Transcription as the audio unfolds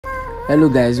Hello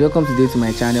guys, welcome today to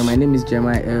my channel. My name is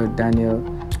Jeremiah Daniel,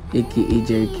 aka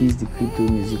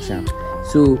jherrykizzdecryptomusician.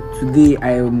 So today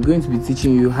I am going to be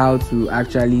teaching you how to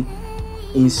actually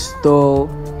install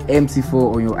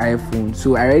MT4 on your iPhone.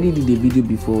 So I already did a video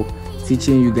before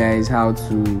teaching you guys how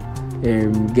to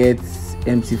get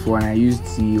MT4, and I used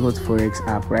the forex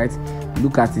app, right?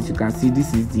 Look at it, you can see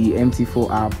this is the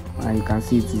MT4 app, and you can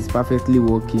see it is perfectly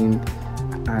working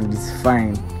and it's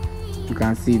fine. You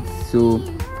can see it. So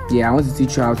yeah, I want to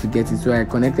teach you how to get it. So I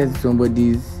connected to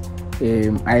somebody's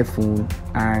iPhone,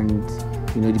 and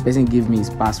the person gave me his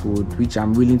password, which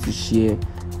I'm willing to share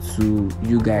to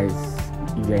you guys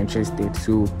if you're interested.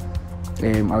 So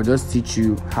I'll just teach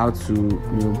you how to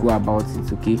go about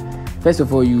it. Okay, first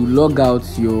of all, you log out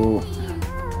your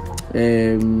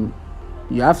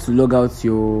you have to log out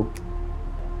your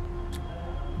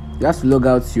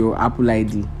Apple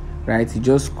ID, right? You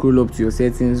just scroll up to your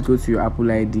settings, go to your Apple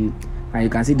ID, and you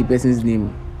can see the person's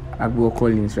name, Agbo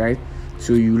Collins, right?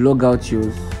 So you log out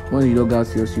yours. Once you log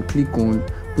out yours, you click on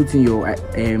put in your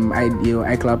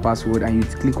iCloud password, and you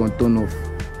click on turn off,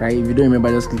 right? If you don't remember,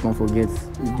 just click on forget.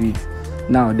 You do it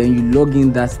now. Then you log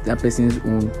in that person's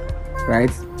own,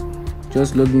 right?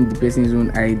 Just log in the person's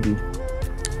own ID.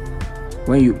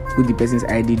 When you put the person's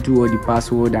ID, do all the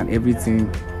password and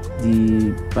everything.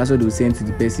 The password will send to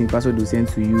the person, password will send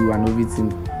to you, and everything.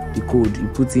 The code, you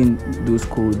put in those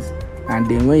codes, and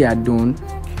then when you are done,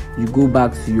 you go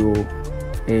back to your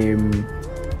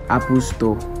Apple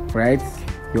Store, right?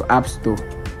 Your App Store.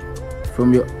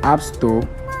 From your App Store,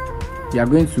 you are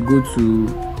going to go to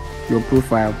your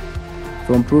profile.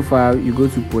 From profile, you go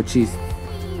to purchase.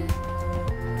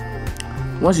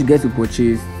 Once you get to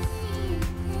purchase,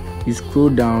 you scroll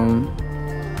down,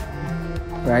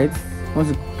 right? Once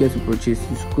you get to purchase,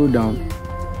 you scroll down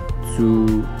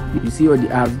to, you see all the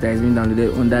apps that is being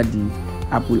downloaded under the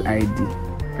Apple ID,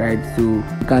 right? So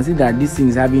you can see that this thing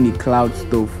is having a cloud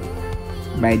stuff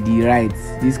by the right.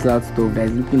 This cloud stuff that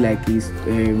is looking like a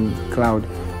cloud,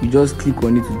 you just click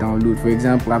on it to download. For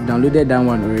example, I've downloaded that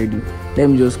one already. Let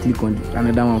me just click on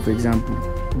another one. For example,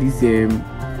 this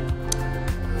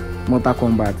Mortal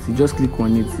Kombat, you just click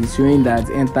on it. It's showing that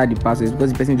enter the password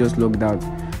because the person just logged out,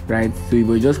 right? So if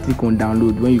you just click on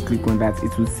download, when you click on that,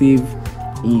 it will save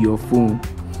in your phone.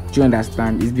 Do you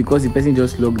understand? It's because the person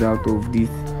just logged out of this.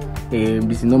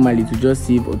 This normally to just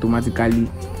save automatically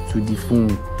to the phone.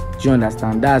 Do you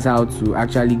understand? That's how to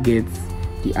actually get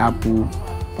the Apple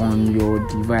on your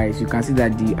device. You can see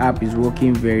that the app is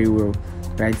working very well,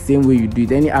 right? Same way you do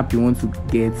it. Any app you want to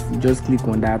get, you just click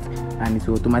on that and it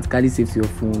will automatically save to your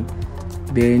phone.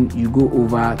 Then you go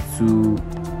over to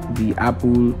the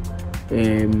Apple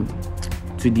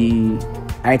to the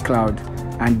iCloud,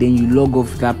 and then you log off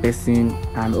that person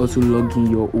and also log in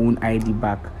your own ID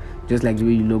back, just like the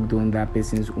way you logged on that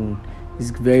person's own. It's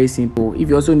very simple. If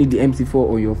you also need the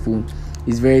MT4 on your phone,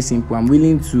 it's very simple. I'm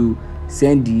willing to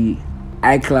send the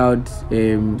iCloud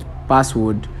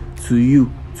password to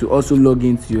you to also log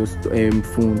into your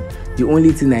phone. The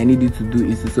only thing I need you to do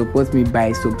is to support me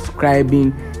by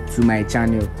subscribing to my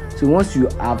channel. So once you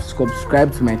have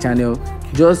subscribed to my channel,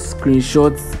 just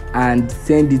screenshot and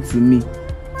send it to me.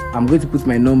 I'm going to put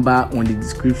my number on the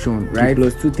description, right?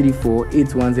 +234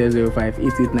 8105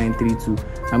 88932.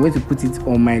 I'm going to put it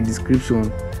on my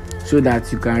description so that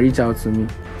you can reach out to me.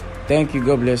 Thank you.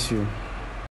 God bless you.